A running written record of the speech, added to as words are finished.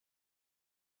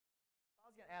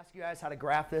ask you guys how to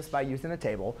graph this by using a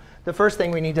table. The first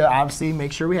thing we need to obviously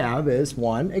make sure we have is,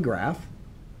 one, a graph.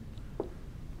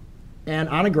 And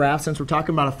on a graph, since we're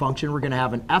talking about a function, we're going to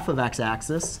have an f of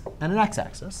x-axis and an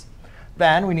x-axis.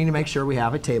 Then we need to make sure we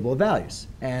have a table of values.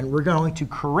 And we're going to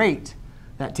create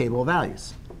that table of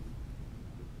values.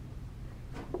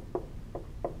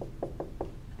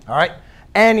 All right?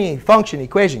 Any function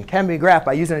equation can be graphed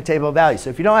by using a table of values. So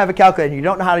if you don't have a calculator and you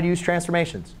don't know how to use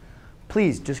transformations,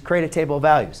 please just create a table of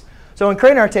values. So in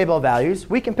creating our table of values,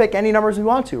 we can pick any numbers we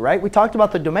want to, right? We talked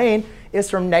about the domain is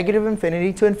from negative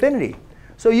infinity to infinity.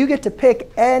 So you get to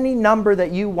pick any number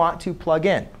that you want to plug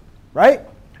in, right?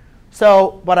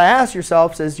 So what I ask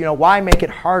yourself is, why make it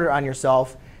harder on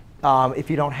yourself if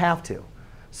you don't have to?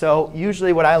 So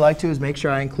usually what I like to is make sure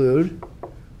I include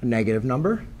a negative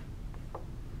number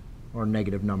or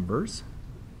negative numbers.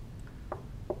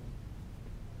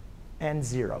 And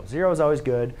 0. 0 is always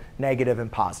good. Negative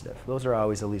and positive. Those are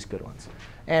always the least good ones.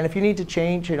 And if you need to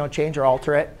change, change or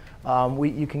alter it,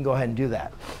 you can go ahead and do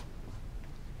that.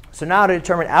 So now to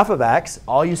determine f of x,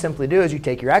 all you simply do is you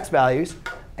take your x values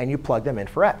and you plug them in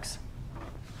for x.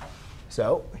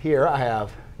 So here I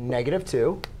have negative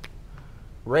 2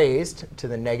 raised to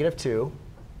the negative 2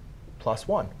 plus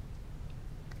 1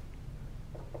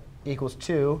 equals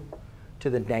 2 to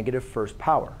the negative first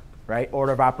power, right?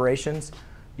 Order of operations.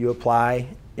 You apply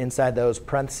inside those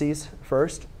parentheses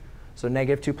first. So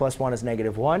negative 2 plus 1 is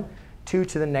negative 1. 2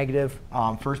 to the negative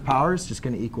first power is just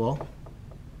going to equal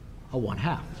a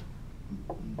 1/2.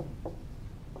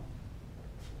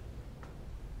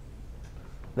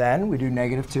 Then we do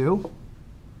negative 2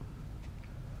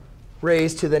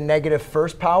 raised to the negative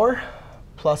first power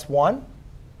plus 1.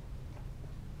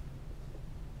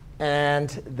 And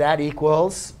that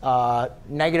equals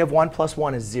negative 1 plus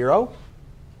 1 is 0.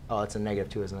 Oh, it's a negative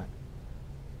 2, isn't it?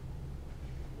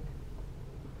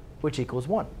 Which equals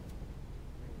 1.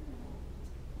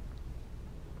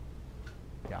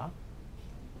 Yeah.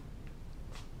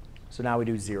 So now we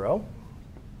do 0.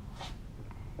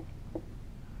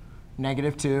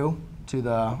 Negative 2 to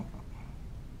the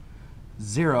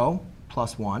 0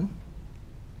 plus 1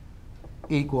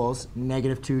 equals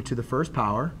negative 2 to the first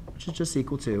power, which is just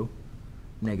equal to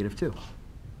negative 2.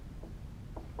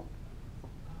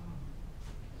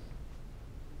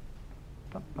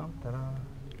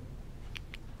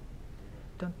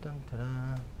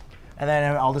 And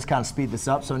then I'll just kind of speed this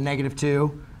up. So negative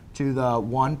 2 to the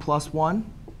 1 plus 1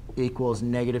 equals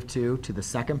negative 2 to the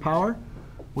second power,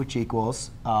 which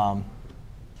equals, now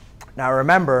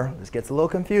remember, this gets a little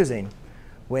confusing.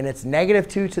 When it's negative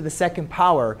 2 to the second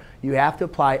power, you have to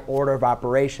apply order of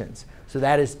operations. So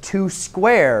that is 2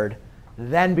 squared,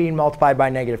 then being multiplied by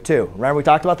negative 2. Remember we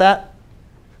talked about that?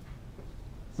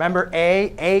 Remember,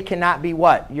 a cannot be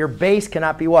what? Your base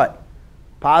cannot be what?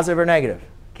 Positive or negative?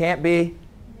 Can't be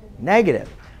negative.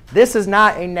 This is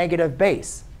not a negative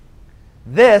base.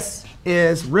 This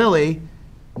is really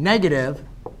negative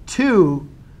 2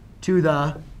 to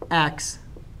the x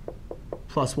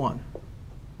plus 1.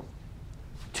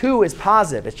 2 is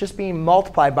positive. It's just being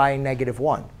multiplied by a negative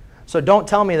 1. So don't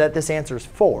tell me that this answer is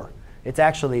 4. It's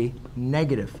actually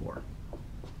negative 4.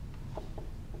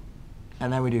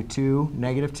 And then we do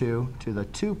negative 2 to the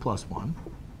 2 plus 1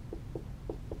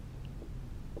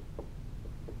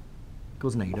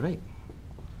 equals negative 8.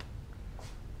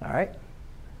 All right.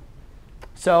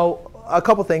 So a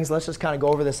couple things. Let's just kind of go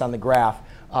over this on the graph.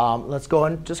 Let's go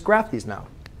and just graph these now.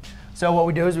 So what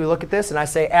we do is we look at this, and I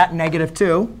say at negative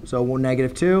 2. So we'll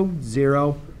negative 2,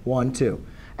 0, 1, 2.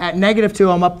 At negative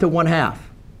 2, I'm up to 1/2.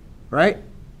 Right?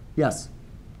 Yes?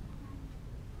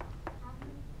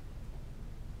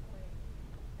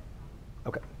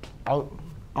 OK.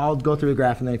 I'll go through the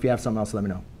graph, and then if you have something else, let me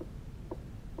know.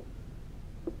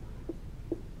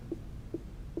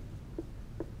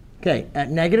 OK, at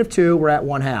negative 2, we're at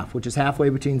 1/2, which is halfway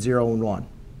between 0 and 1.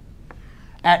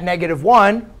 At negative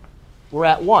 1, we're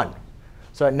at 1.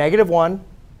 So at negative 1,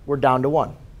 we're down to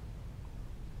 1.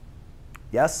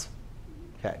 Yes?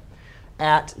 OK.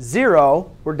 At 0,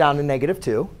 we're down to negative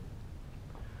 2.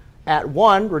 At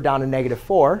 1, we're down to negative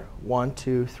 4. 1,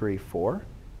 2, 3, 4.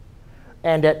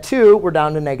 And at 2, we're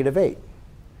down to negative 8.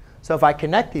 So if I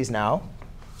connect these now,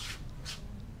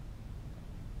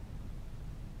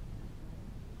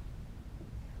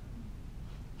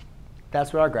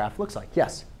 that's what our graph looks like.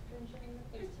 Yes?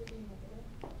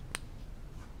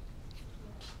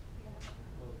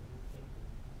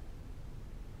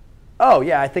 Oh,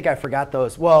 yeah, I think I forgot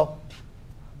those. Well,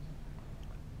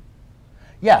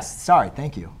 yes, sorry,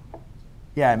 thank you.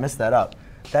 Yeah, I messed that up.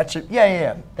 That should,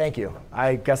 yeah, thank you.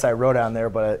 I guess I wrote on there,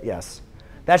 but yes.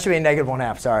 That should be a negative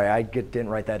 1/2. Sorry, I didn't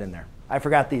write that in there. I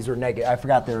forgot these were negative. I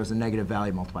forgot there was a negative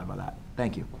value multiplied by that.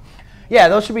 Thank you. Yeah,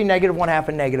 those should be -1/2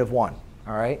 and -1.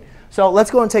 All right. So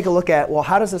let's go and take a look at, well,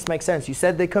 how does this make sense? You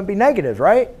said they couldn't be negative,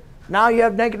 right? Now you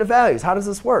have negative values. How does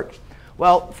this work?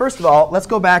 Well, first of all, let's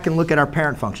go back and look at our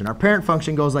parent function. Our parent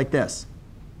function goes like this.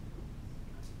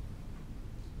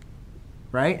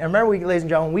 Right? And remember, ladies and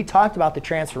gentlemen, we talked about the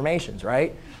transformations,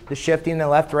 right? The shifting, the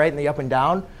left, right, and the up and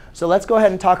down. So let's go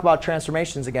ahead and talk about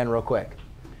transformations again real quick.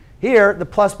 Here, the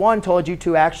 +1 told you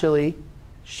to actually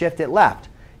shift it left.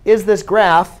 Is this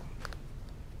graph,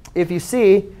 if you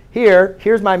see here,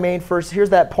 here's my main first, here's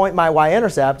that point, my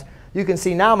y-intercept. You can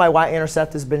see now my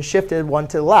y-intercept has been shifted one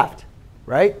to the left,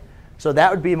 right? So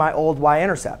that would be my old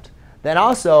y-intercept. Then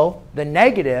also, the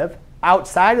negative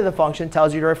outside of the function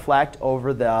tells you to reflect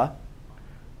over the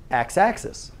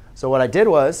x-axis. So what I did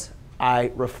was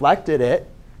I reflected it,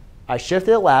 I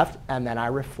shifted it left, and then I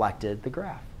reflected the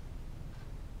graph.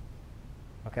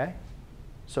 OK?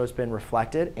 So it's been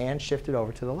reflected and shifted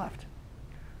over to the left.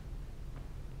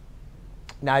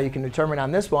 Now you can determine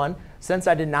on this one, since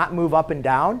I did not move up and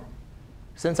down,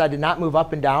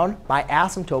 my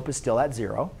asymptote is still at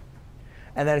 0.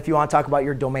 And then if you want to talk about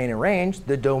your domain and range,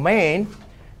 the domain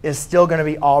is still going to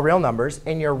be all real numbers.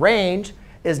 And your range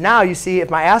is now, you see, if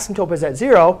my asymptote is at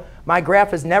 0, my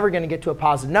graph is never going to get to a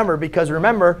positive number. Because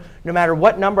remember, no matter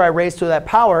what number I raise to that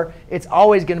power, it's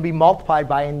always going to be multiplied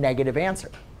by a negative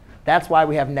answer. That's why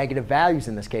we have negative values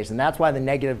in this case. And that's why the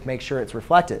negative makes sure it's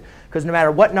reflected. Because no matter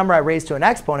what number I raise to an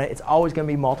exponent, it's always going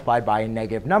to be multiplied by a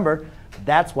negative number.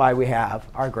 That's why we have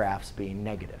our graphs being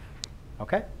negative.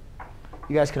 OK?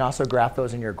 You guys can also graph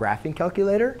those in your graphing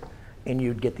calculator, and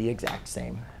you'd get the exact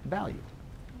same value.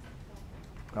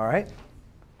 All right?